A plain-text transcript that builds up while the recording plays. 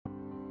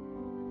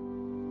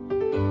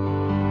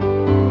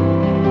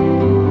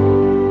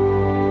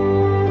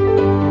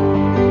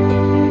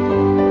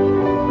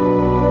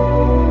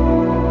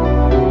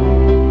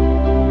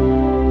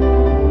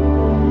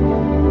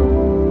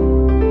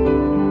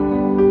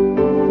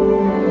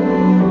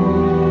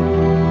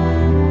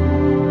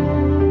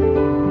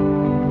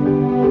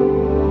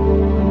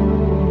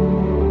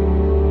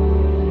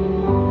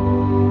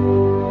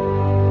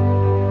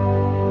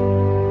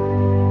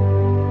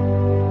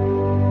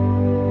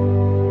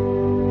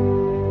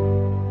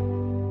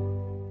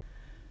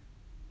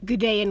Good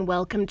day and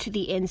welcome to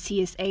the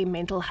NCSA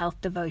Mental Health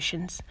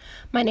Devotions.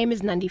 My name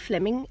is Nandi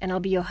Fleming and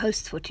I'll be your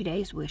host for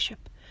today's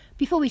worship.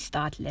 Before we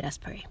start, let us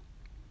pray.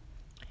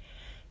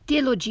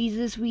 Dear Lord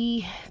Jesus,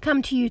 we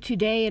come to you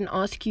today and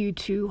ask you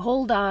to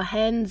hold our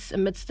hands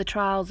amidst the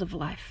trials of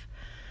life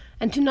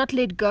and to not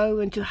let go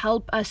and to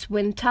help us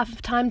when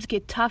tough times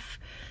get tough,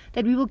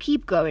 that we will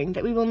keep going,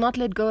 that we will not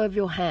let go of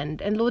your hand.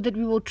 And Lord, that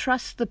we will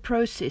trust the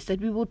process, that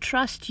we will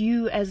trust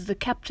you as the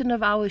captain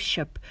of our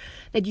ship,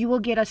 that you will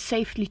get us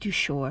safely to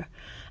shore.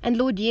 And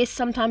Lord, yes,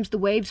 sometimes the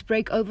waves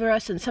break over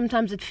us and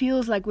sometimes it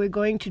feels like we're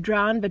going to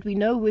drown, but we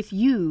know with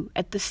you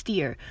at the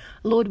steer,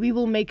 Lord, we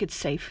will make it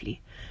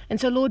safely. And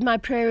so, Lord, my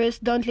prayer is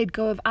don't let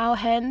go of our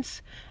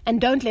hands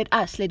and don't let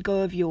us let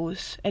go of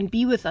yours, and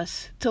be with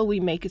us till we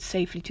make it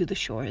safely to the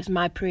shore is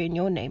my prayer in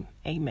your name.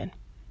 Amen.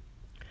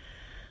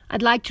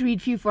 I'd like to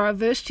read for you for our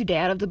verse today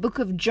out of the book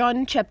of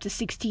John, chapter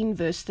 16,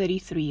 verse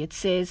 33. It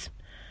says,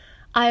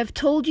 I have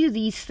told you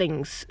these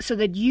things so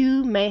that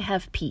you may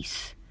have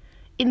peace.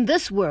 In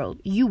this world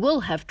you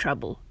will have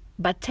trouble,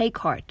 but take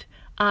heart,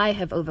 I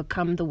have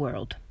overcome the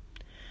world.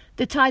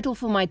 The title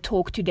for my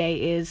talk today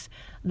is,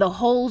 The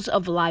Holes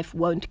of Life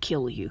Won't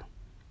Kill You.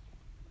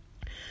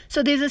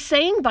 So there's a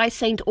saying by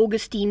St.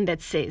 Augustine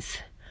that says,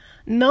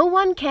 no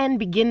one can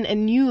begin a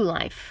new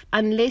life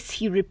unless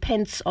he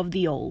repents of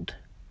the old.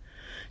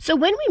 So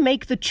when we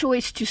make the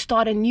choice to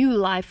start a new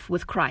life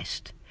with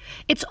Christ,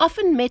 it's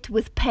often met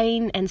with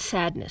pain and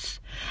sadness.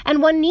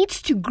 And one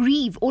needs to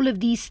grieve all of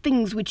these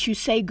things which you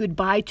say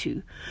goodbye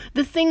to,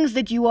 the things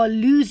that you are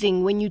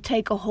losing when you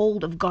take a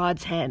hold of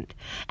God's hand.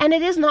 And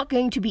it is not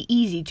going to be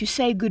easy to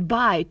say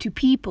goodbye to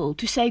people,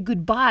 to say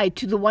goodbye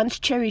to the once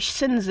cherished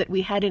sins that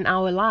we had in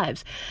our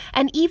lives.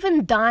 And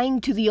even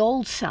dying to the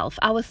old self,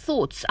 our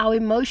thoughts, our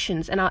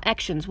emotions, and our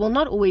actions will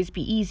not always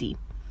be easy.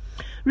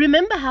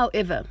 Remember,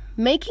 however,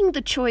 making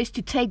the choice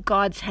to take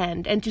God's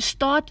hand and to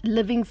start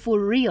living for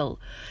real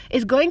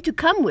is going to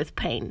come with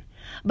pain.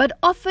 But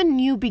often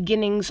new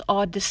beginnings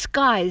are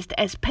disguised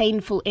as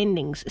painful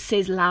endings,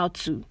 says Lao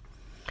Tzu.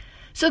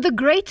 So the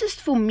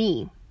greatest for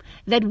me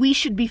that we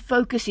should be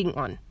focusing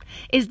on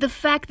is the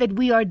fact that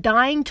we are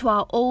dying to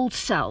our old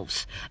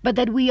selves, but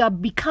that we are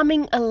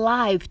becoming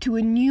alive to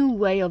a new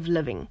way of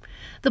living.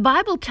 The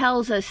Bible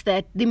tells us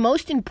that the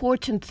most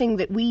important thing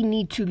that we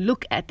need to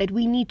look at, that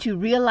we need to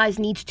realize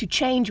needs to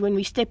change when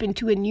we step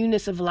into a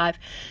newness of life,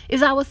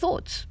 is our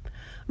thoughts.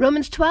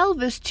 Romans 12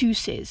 verse 2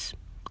 says,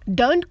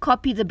 don't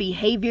copy the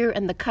behavior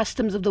and the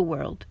customs of the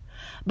world,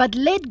 but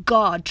let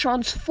God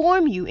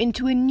transform you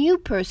into a new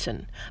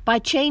person by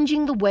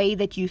changing the way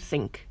that you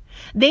think.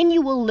 Then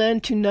you will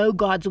learn to know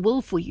God's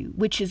will for you,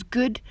 which is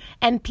good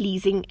and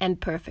pleasing and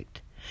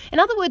perfect. In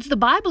other words, the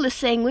Bible is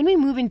saying when we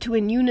move into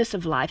a newness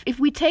of life, if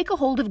we take a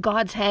hold of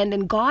God's hand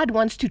and God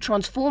wants to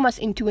transform us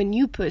into a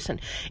new person,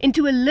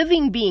 into a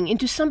living being,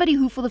 into somebody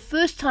who for the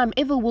first time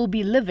ever will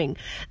be living,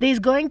 there's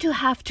going to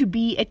have to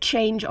be a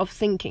change of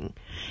thinking.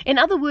 In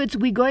other words,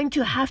 we're going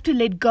to have to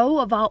let go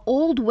of our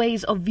old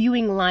ways of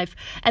viewing life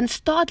and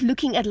start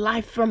looking at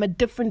life from a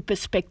different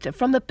perspective,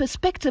 from the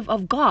perspective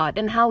of God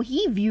and how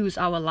He views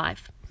our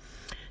life.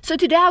 So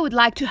today I would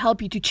like to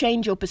help you to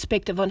change your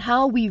perspective on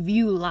how we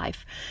view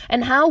life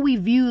and how we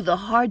view the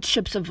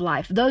hardships of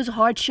life, those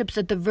hardships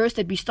that the verse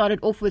that we started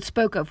off with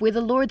spoke of, where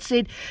the Lord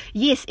said,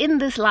 yes, in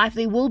this life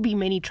there will be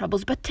many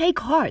troubles, but take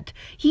heart.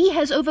 He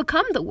has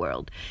overcome the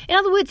world. In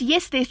other words,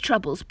 yes, there's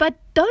troubles, but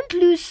don't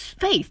lose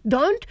faith.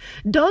 Don't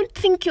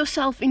think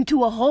yourself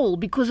into a hole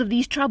because of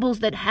these troubles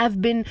that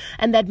have been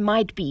and that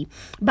might be.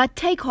 But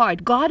take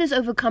heart. God has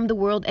overcome the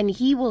world and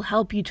He will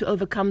help you to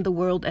overcome the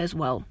world as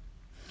well.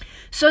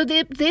 So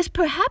there's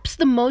perhaps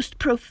the most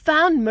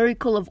profound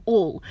miracle of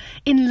all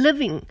in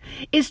living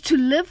is to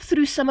live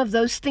through some of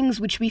those things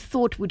which we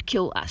thought would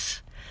kill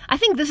us. I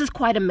think this is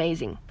quite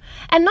amazing.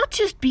 And not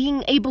just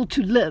being able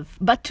to live,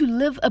 but to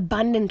live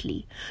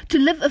abundantly, to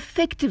live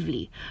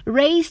effectively,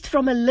 raised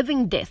from a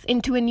living death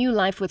into a new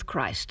life with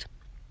Christ.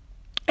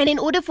 And in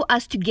order for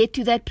us to get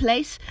to that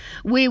place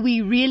where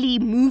we really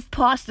move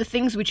past the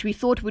things which we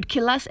thought would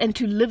kill us and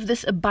to live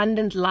this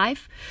abundant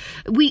life,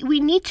 we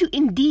need to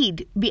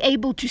indeed be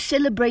able to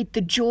celebrate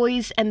the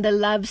joys and the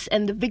loves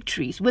and the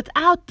victories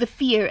without the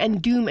fear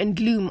and doom and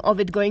gloom of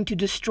it going to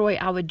destroy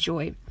our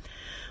joy.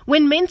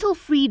 With mental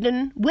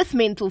freedom,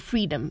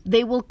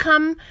 there will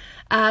come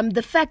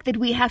the fact that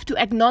we have to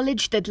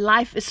acknowledge that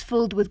life is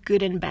filled with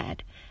good and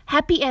bad,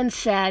 happy and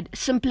sad,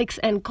 simplex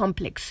and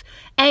complex,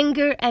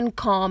 anger and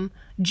calm,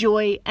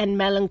 joy and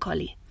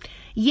melancholy.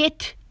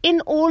 Yet,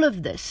 in all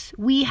of this,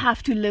 we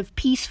have to live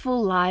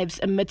peaceful lives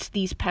amidst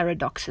these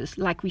paradoxes,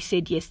 like we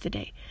said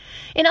yesterday.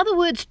 In other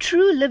words,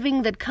 true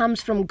living that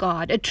comes from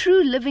God, a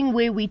true living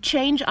where we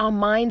change our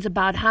minds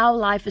about how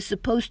life is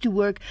supposed to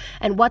work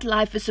and what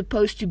life is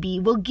supposed to be,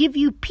 will give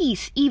you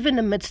peace even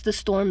amidst the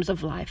storms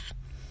of life.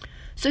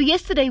 So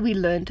yesterday we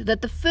learned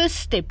that the first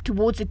step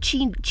towards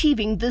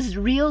achieving this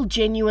real,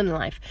 genuine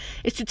life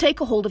is to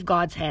take a hold of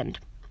God's hand.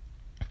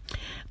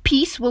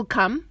 Peace will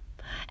come,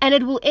 and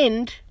it will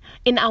end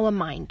in our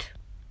mind.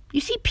 You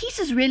see, peace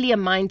is really a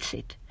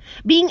mindset.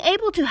 Being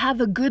able to have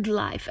a good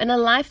life and a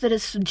life that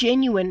is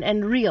genuine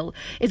and real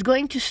is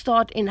going to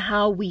start in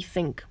how we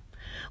think.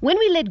 When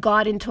we let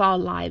God into our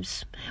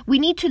lives, we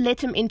need to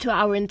let Him into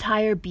our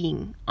entire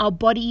being, our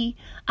body,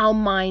 our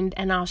mind,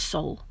 and our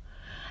soul.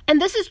 And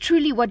this is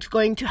truly what's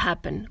going to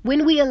happen.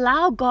 When we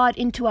allow God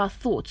into our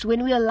thoughts,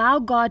 when we allow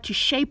God to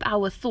shape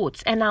our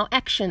thoughts and our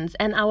actions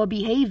and our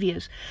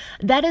behaviors,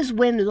 that is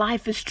when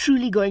life is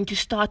truly going to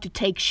start to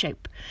take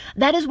shape.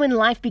 That is when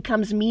life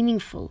becomes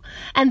meaningful.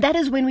 And that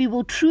is when we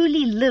will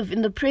truly live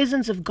in the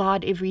presence of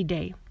God every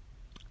day.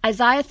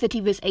 Isaiah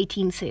 30 verse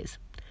 18 says,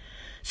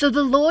 "So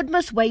the Lord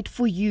must wait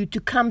for you to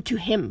come to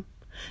Him,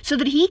 so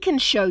that He can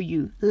show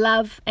you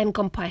love and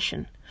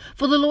compassion.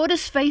 For the Lord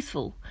is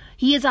faithful.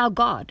 He is our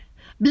God.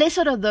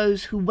 Blessed are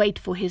those who wait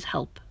for His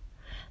help."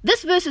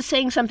 This verse is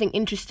saying something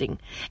interesting.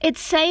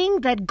 It's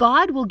saying that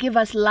God will give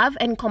us love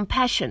and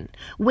compassion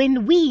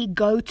when we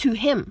go to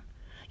Him.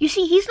 You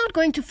see, He's not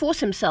going to force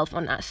Himself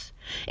on us.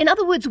 In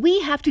other words, we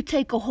have to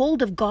take a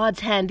hold of God's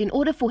hand in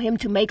order for Him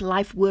to make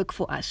life work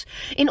for us,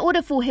 in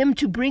order for Him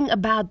to bring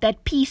about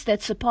that peace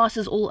that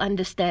surpasses all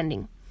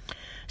understanding.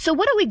 So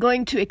what are we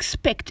going to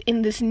expect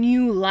in this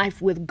new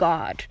life with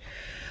God?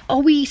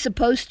 Are we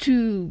supposed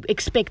to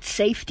expect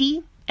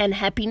safety and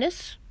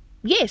happiness?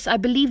 Yes, I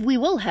believe we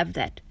will have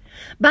that.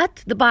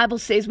 But the Bible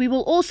says we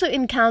will also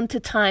encounter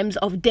times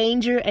of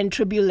danger and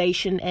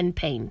tribulation and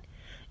pain.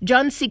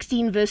 John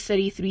 16 verse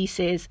 33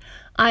 says,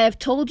 "I have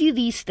told you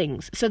these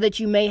things so that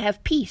you may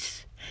have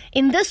peace.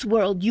 In this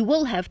world you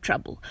will have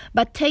trouble,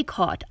 but take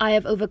heart, I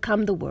have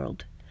overcome the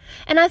world."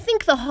 And I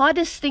think the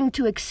hardest thing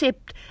to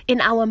accept in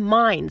our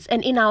minds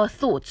and in our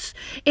thoughts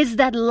is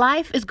that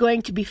life is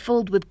going to be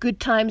filled with good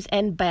times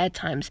and bad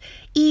times,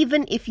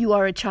 even if you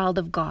are a child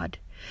of God.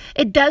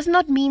 It does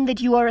not mean that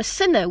you are a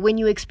sinner when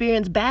you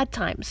experience bad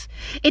times.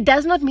 It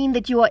does not mean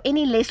that you are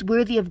any less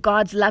worthy of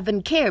God's love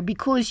and care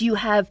because you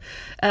have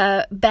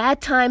bad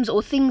times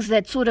or things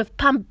that sort of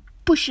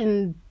push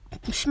and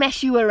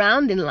smash you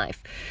around in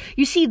life.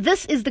 You see,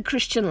 this is the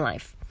Christian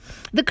life.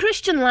 The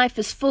Christian life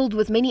is filled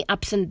with many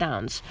ups and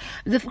downs.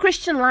 The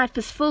Christian life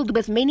is filled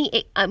with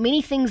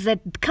many things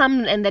that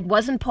come and that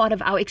wasn't part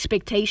of our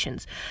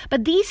expectations.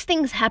 But these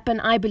things happen,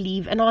 I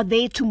believe, and are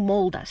there to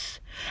mold us.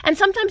 And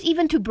sometimes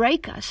even to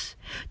break us,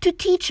 to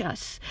teach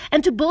us,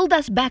 and to build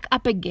us back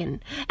up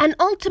again. And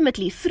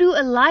ultimately, through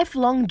a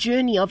lifelong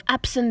journey of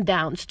ups and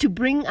downs, to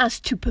bring us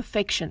to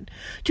perfection,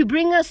 to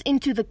bring us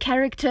into the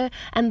character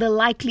and the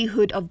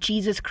likelihood of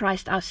Jesus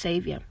Christ, our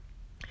Savior.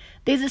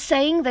 There's a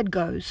saying that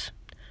goes,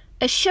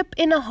 "A ship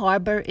in a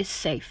harbor is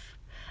safe,"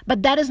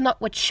 but that is not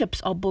what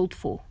ships are built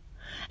for.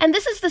 And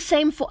this is the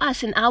same for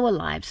us in our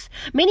lives.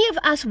 Many of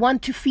us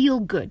want to feel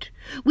good.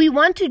 We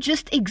want to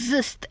just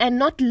exist and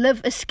not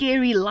live a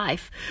scary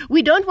life.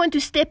 We don't want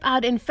to step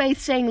out in faith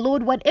saying,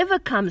 "Lord, whatever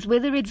comes,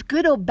 whether it's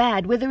good or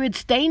bad, whether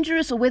it's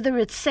dangerous or whether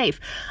it's safe,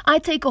 I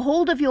take a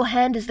hold of your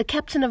hand as the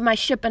captain of my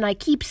ship and I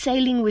keep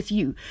sailing with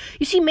you."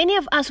 You see, many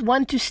of us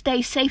want to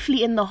stay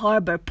safely in the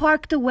harbor,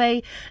 parked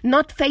away,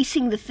 not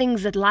facing the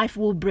things that life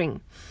will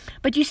bring.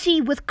 But you see,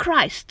 with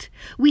Christ,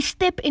 we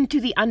step into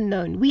the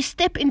unknown. We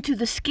step into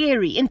the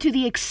scary, into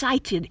the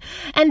excited.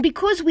 And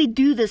because we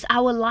do this,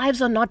 our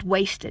lives are not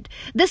wasted.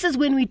 This is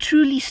when we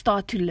truly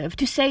start to live,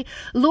 to say,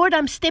 "Lord,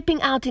 I'm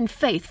stepping out in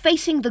faith,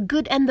 facing the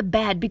good and the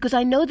bad, because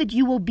I know that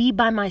you will be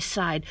by my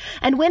side.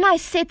 And when I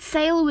set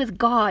sail with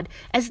God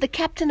as the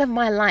captain of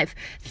my life,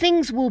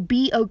 things will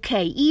be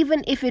okay.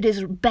 Even if it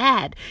is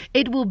bad,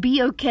 it will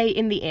be okay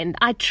in the end.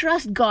 I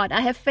trust God.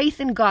 I have faith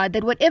in God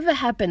that whatever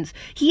happens,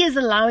 He is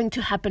allowing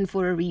to happen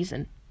for a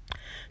reason."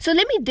 So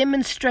let me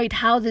demonstrate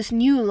how this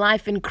new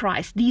life in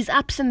Christ, these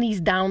ups and these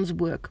downs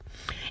work,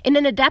 in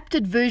an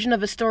adapted version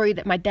of a story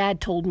that my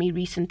dad told me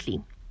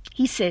recently.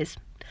 He says,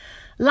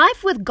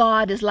 "Life with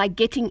God is like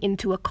getting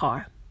into a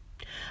car.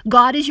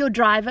 God is your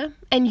driver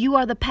and you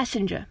are the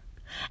passenger.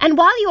 And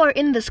while you are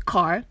in this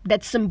car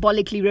that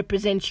symbolically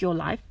represents your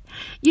life,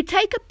 you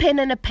take a pen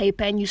and a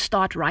paper and you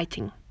start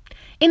writing.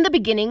 In the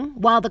beginning,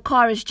 while the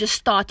car is just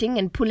starting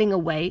and pulling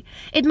away,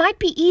 it might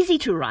be easy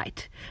to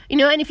write. And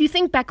if you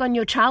think back on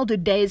your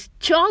childhood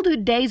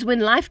days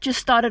when life just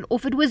started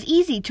off, it was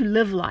easy to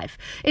live life.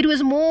 It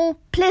was more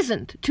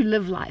pleasant to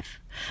live life.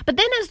 But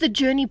then as the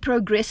journey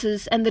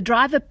progresses and the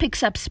driver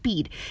picks up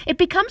speed, it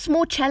becomes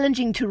more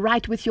challenging to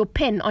write with your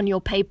pen on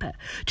your paper,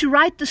 to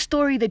write the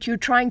story that you're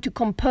trying to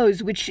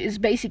compose, which is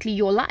basically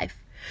your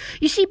life.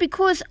 You see,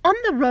 because on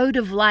the road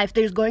of life,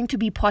 there's going to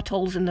be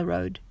potholes in the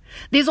road.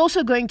 There's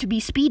also going to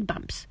be speed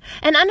bumps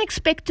and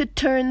unexpected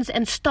turns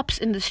and stops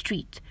in the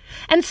street.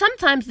 And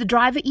sometimes the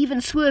driver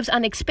even swerves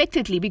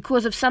unexpectedly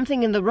because of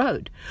something in the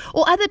road.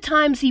 Or other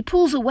times he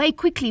pulls away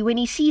quickly when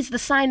he sees the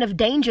sign of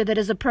danger that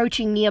is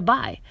approaching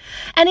nearby.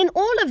 And in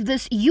all of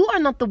this, you are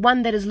not the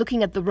one that is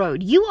looking at the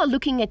road. You are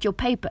looking at your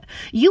paper.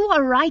 You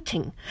are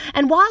writing.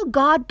 And while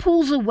God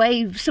pulls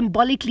away,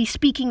 symbolically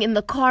speaking, in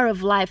the car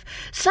of life,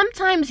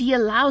 sometimes He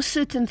allows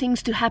certain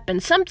things to happen.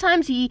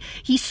 Sometimes He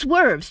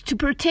swerves to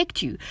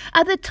protect you.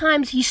 Other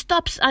times He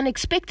stops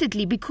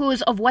unexpectedly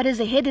because of what is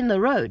ahead in the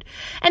road.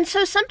 And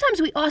so sometimes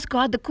sometimes we ask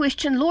God the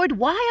question, Lord,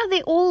 why are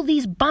there all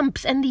these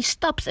bumps and these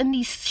stops and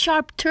these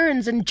sharp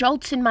turns and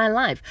jolts in my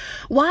life?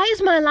 Why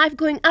is my life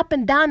going up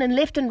and down and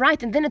left and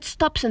right, and then it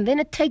stops and then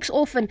it takes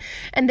off and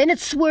then it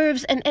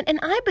swerves? And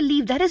I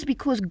believe that is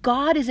because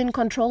God is in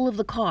control of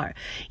the car.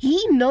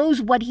 He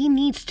knows what He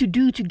needs to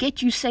do to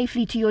get you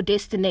safely to your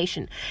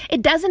destination.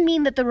 It doesn't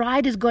mean that the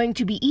ride is going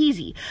to be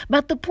easy,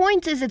 but the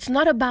point is, it's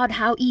not about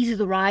how easy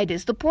the ride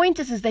is. The point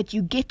is that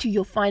you get to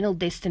your final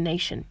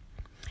destination.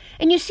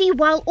 And you see,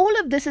 while all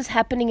of this is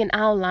happening in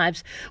our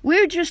lives,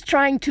 we're just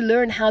trying to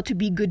learn how to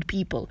be good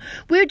people.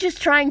 We're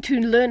just trying to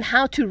learn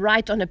how to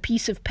write on a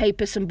piece of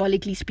paper,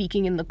 symbolically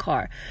speaking, in the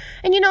car.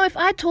 And if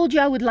I told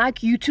you I would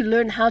like you to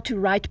learn how to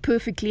write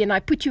perfectly and I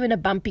put you in a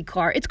bumpy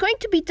car, it's going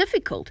to be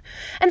difficult.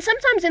 And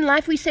sometimes in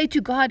life we say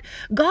to God,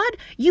 God,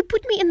 you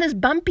put me in this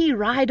bumpy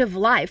ride of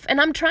life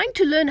and I'm trying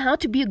to learn how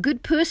to be a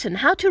good person,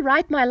 how to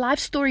write my life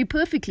story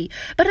perfectly,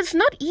 but it's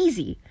not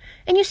easy.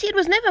 And you see, it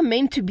was never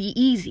meant to be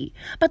easy.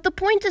 But the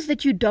point is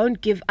that you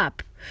don't give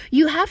up.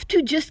 You have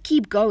to just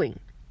keep going.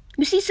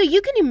 You see, so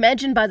you can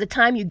imagine by the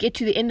time you get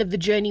to the end of the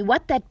journey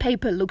what that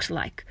paper looks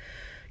like.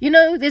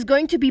 There's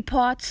going to be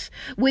parts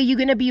where you're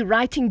going to be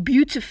writing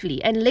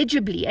beautifully and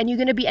legibly, and you're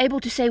going to be able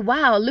to say,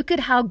 wow, look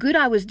at how good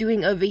I was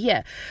doing over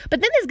here. But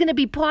then there's going to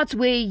be parts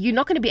where you're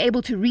not going to be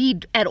able to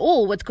read at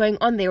all what's going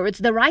on there, or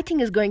the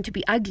writing is going to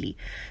be ugly.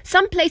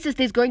 Some places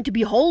there's going to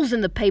be holes in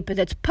the paper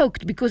that's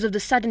poked because of the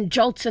sudden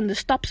jolts and the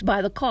stops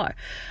by the car.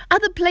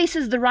 Other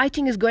places the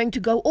writing is going to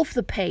go off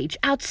the page,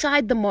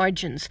 outside the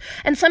margins,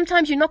 and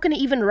sometimes you're not going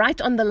to even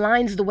write on the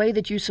lines the way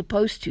that you're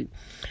supposed to.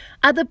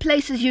 Other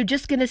places you're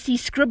just going to see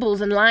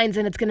scribbles and lines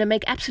and it's going to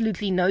make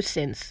absolutely no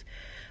sense.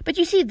 But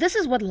you see, this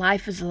is what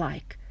life is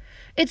like.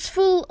 It's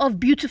full of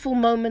beautiful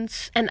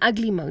moments and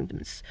ugly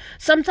moments.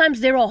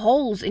 Sometimes there are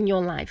holes in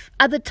your life.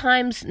 Other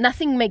times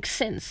nothing makes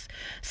sense.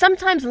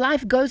 Sometimes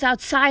life goes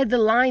outside the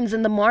lines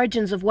and the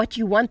margins of what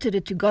you wanted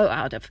it to go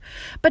out of.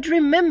 But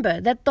remember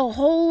that the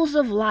holes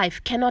of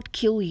life cannot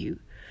kill you.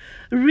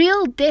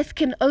 Real death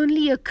can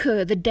only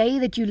occur the day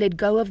that you let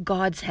go of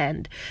God's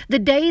hand, the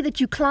day that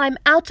you climb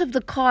out of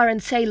the car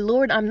and say,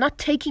 Lord, I'm not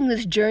taking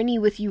this journey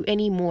with you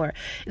anymore.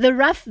 The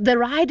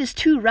ride is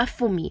too rough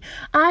for me.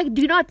 I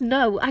do not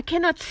know. I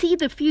cannot see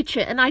the future,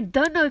 and I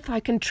don't know if I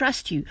can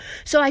trust you.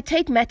 So I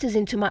take matters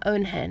into my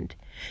own hand.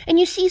 And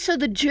you see, so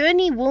the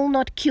journey will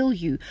not kill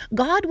you.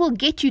 God will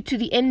get you to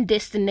the end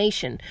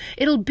destination.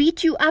 It'll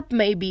beat you up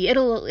maybe.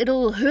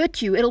 It'll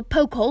hurt you. It'll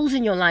poke holes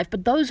in your life,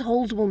 but those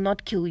holes will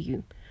not kill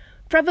you.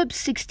 Proverbs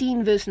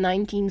 16 verse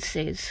 19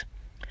 says,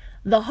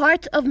 the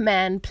heart of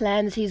man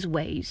plans his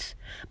ways,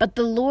 but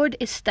the Lord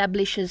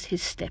establishes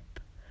his step.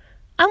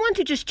 I want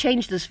to just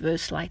change this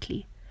verse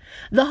slightly.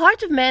 The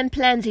heart of man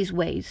plans his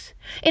ways.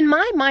 In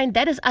my mind,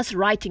 that is us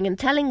writing and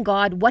telling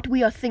God what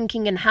we are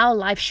thinking and how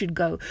life should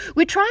go.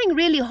 We're trying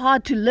really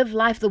hard to live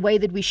life the way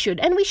that we should,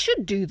 and we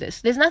should do this.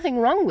 There's nothing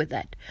wrong with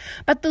that.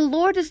 But the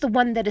Lord is the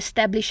one that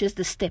establishes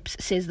the steps,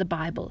 says the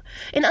Bible.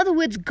 In other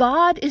words,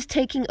 God is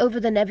taking over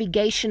the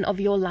navigation of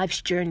your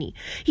life's journey.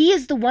 He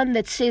is the one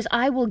that says,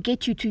 I will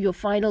get you to your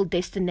final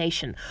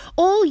destination.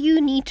 All you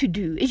need to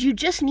do is you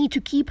just need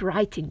to keep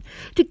writing,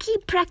 to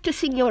keep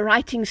practicing your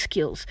writing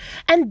skills,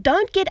 and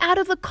don't get out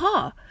of the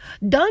car.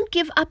 Don't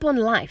give up on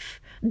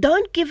life.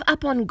 Don't give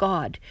up on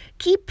God.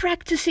 Keep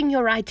practicing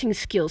your writing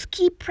skills.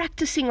 Keep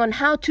practicing on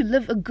how to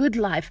live a good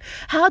life,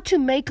 how to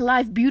make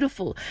life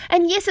beautiful.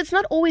 And yes, it's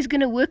not always going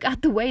to work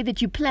out the way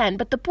that you plan,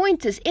 but the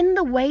point is, in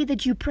the way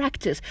that you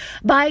practice,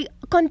 by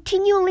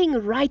continually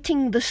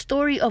writing the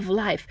story of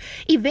life,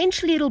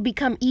 eventually it'll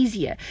become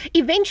easier.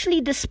 Eventually,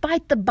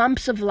 despite the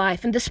bumps of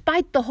life and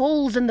despite the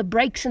holes and the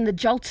breaks and the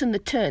jolts and the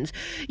turns,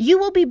 you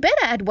will be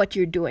better at what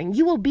you're doing.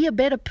 You will be a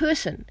better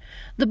person.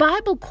 The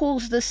Bible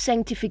calls this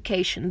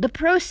sanctification, the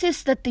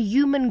process that the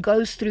human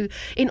goes through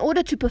in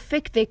order to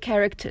perfect their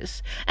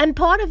characters. And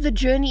part of the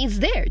journey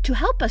is there to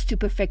help us to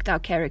perfect our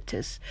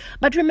characters.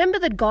 But remember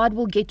that God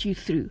will get you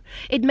through.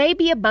 It may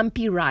be a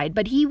bumpy ride,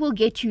 but He will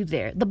get you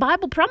there. The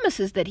Bible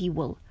promises that He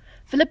will.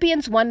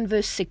 Philippians 1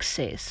 verse 6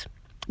 says,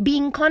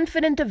 being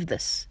confident of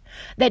this,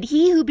 that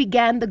He who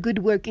began the good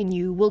work in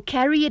you will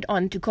carry it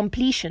on to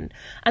completion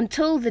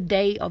until the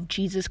day of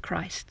Jesus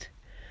Christ.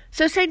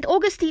 So St.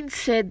 Augustine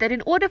said that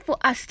in order for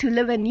us to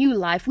live a new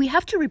life, we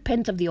have to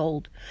repent of the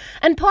old.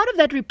 And part of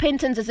that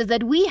repentance is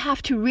that we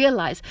have to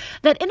realize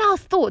that in our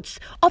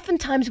thoughts,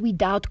 oftentimes we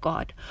doubt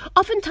God.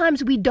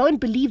 Oftentimes we don't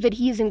believe that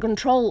He is in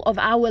control of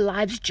our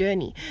life's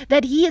journey,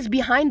 that He is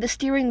behind the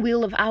steering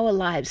wheel of our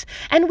lives,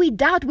 and we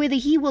doubt whether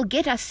He will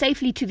get us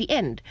safely to the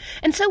end.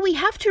 And so we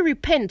have to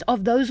repent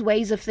of those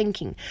ways of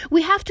thinking.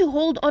 We have to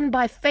hold on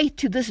by faith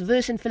to this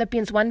verse in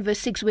Philippians 1 verse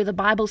 6 where the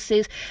Bible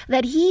says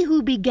that He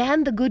who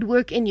began the good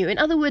work in you, in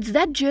other words,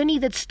 that journey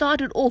that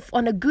started off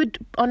on a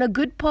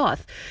good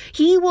path,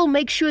 He will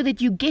make sure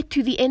that you get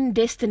to the end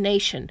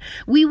destination.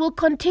 We will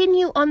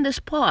continue on this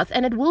path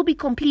and it will be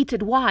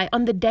completed. Why?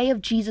 On the day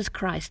of Jesus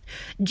Christ.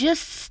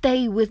 Just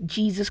stay with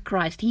Jesus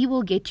Christ. He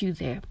will get you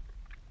there.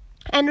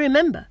 And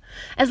remember,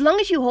 as long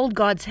as you hold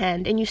God's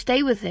hand and you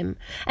stay with Him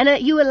and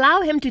you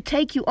allow Him to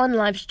take you on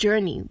life's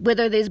journey,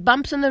 whether there's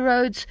bumps on the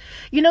roads,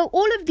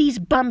 all of these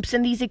bumps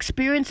and these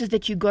experiences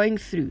that you're going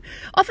through,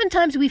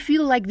 oftentimes we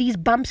feel like these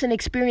bumps and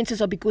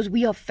experiences are because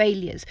we are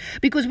failures,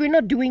 because we're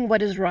not doing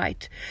what is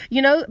right,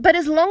 but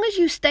as long as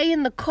you stay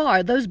in the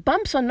car, those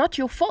bumps are not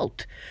your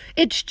fault.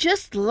 It's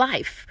just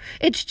life.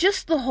 It's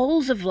just the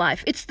holes of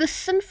life. It's the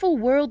sinful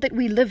world that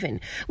we live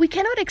in. We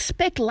cannot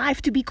expect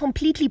life to be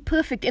completely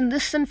perfect in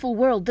this sinful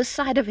world, this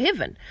side of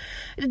heaven.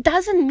 It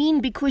doesn't mean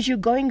because you're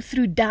going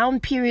through down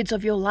periods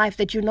of your life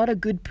that you're not a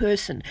good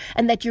person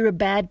and that you're a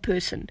bad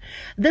person.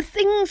 The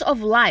things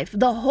of life,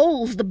 the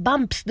holes, the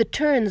bumps, the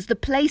turns, the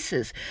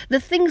places, the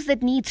things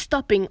that need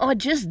stopping are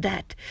just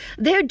that.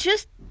 They're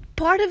just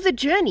part of the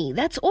journey,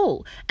 that's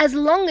all. As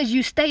long as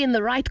you stay in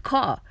the right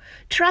car.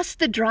 Trust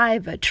the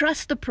driver,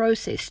 trust the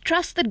process,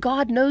 trust that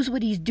God knows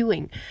what He's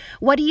doing,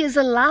 what He is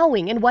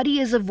allowing and what He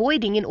is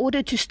avoiding in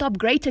order to stop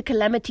greater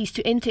calamities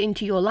to enter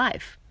into your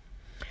life.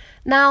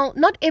 Now,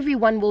 not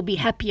everyone will be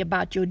happy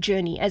about your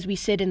journey, as we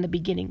said in the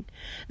beginning.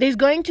 There's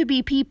going to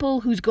be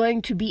people who's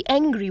going to be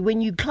angry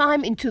when you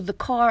climb into the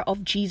car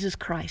of Jesus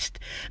Christ,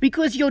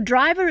 because your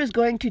driver is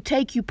going to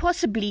take you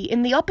possibly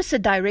in the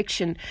opposite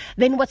direction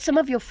than what some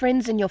of your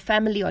friends and your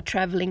family are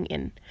traveling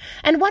in.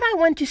 And what I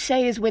want to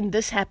say is when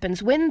this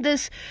happens, when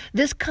this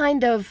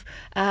kind of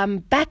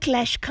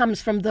backlash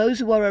comes from those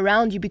who are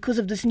around you because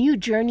of this new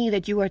journey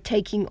that you are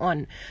taking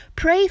on,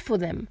 pray for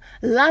them,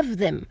 love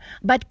them,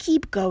 but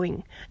keep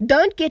going.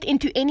 Don't get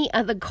into any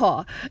other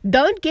car.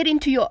 Don't get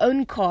into your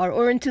own car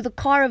or into the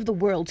car of the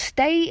world.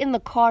 Stay in the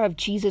car of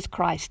Jesus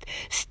Christ.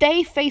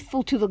 Stay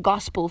faithful to the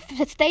gospel.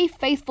 Stay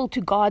faithful to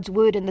God's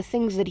word and the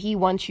things that He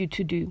wants you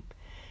to do.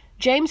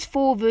 James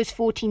 4 verse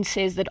 14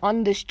 says that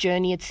on this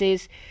journey it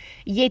says,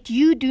 "Yet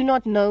you do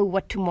not know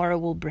what tomorrow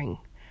will bring."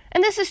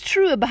 And this is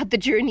true about the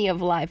journey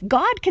of life.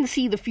 God can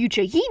see the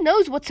future. He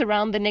knows what's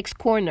around the next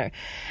corner.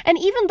 And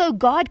even though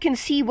God can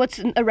see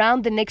what's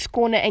around the next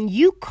corner and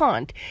you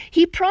can't,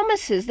 He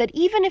promises that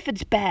even if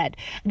it's bad,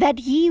 that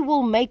He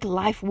will make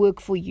life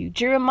work for you.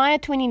 Jeremiah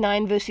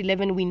 29 verse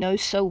 11 we know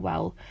so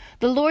well.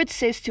 The Lord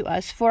says to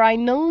us, "For I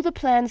know the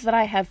plans that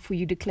I have for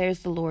you,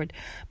 declares the Lord,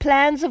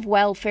 plans of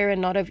welfare and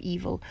not of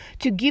evil,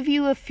 to give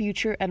you a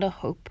future and a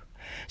hope."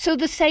 So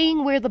the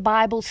saying where the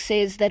Bible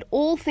says that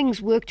all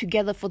things work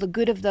together for the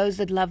good of those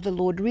that love the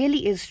Lord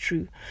really is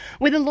true.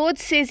 Where the Lord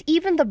says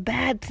even the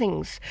bad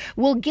things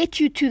will get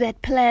you to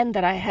that plan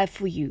that I have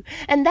for you.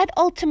 And that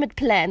ultimate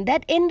plan,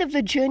 that end of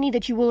the journey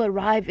that you will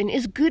arrive in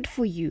is good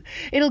for you.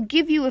 It'll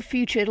give you a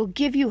future. It'll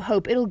give you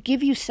hope. It'll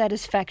give you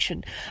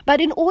satisfaction.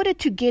 But in order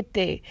to get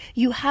there,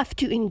 you have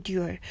to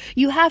endure.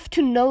 You have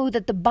to know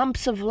that the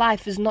bumps of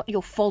life is not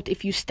your fault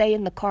if you stay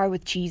in the car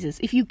with Jesus.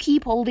 If you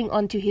keep holding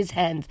on to His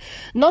hand,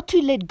 not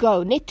to let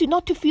go,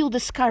 not to feel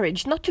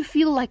discouraged, not to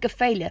feel like a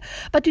failure,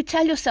 but to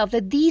tell yourself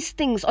that these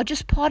things are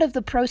just part of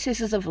the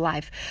processes of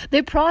life.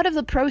 They're part of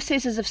the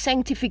processes of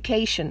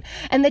sanctification,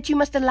 and that you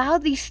must allow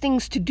these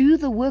things to do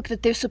the work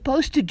that they're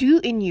supposed to do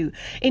in you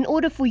in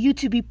order for you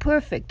to be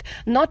perfect,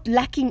 not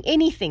lacking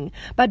anything,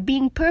 but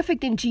being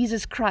perfect in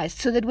Jesus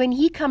Christ, so that when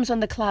He comes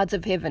on the clouds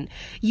of heaven,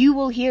 you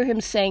will hear Him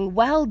saying,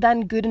 "Well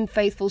done, good and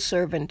faithful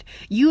servant.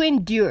 You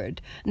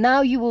endured.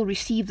 Now you will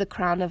receive the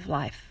crown of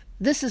life."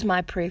 This is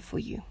my prayer for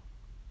you.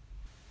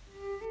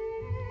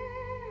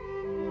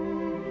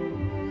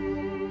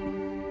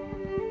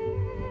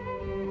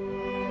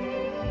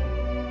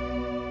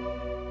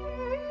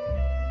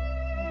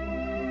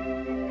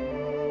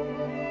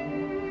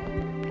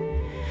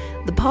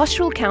 The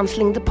Pastoral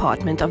Counseling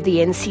Department of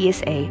the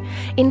NCSA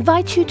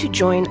invites you to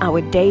join our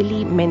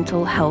daily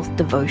mental health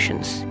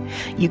devotions.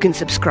 You can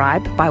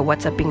subscribe by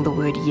WhatsApping the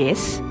word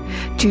YES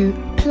to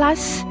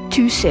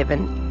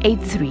 +27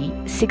 83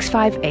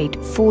 658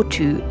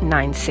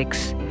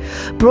 4296.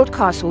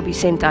 Broadcasts will be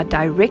sent out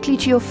directly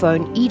to your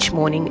phone each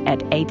morning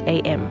at 8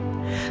 a.m.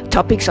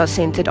 Topics are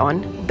centered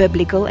on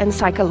biblical and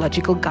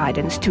psychological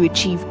guidance to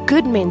achieve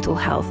good mental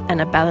health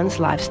and a balanced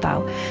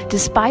lifestyle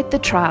despite the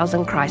trials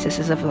and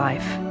crises of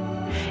life.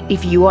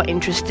 If you are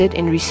interested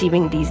in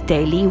receiving these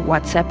daily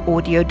WhatsApp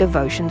audio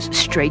devotions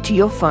straight to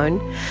your phone,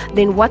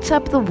 then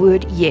WhatsApp the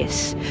word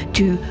YES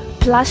to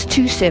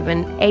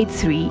 +27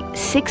 83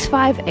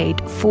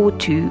 658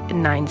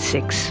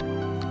 4296.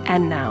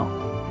 And now,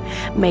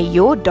 may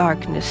your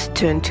darkness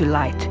turn to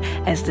light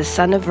as the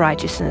Son of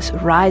Righteousness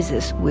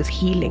rises with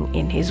healing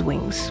in His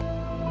wings.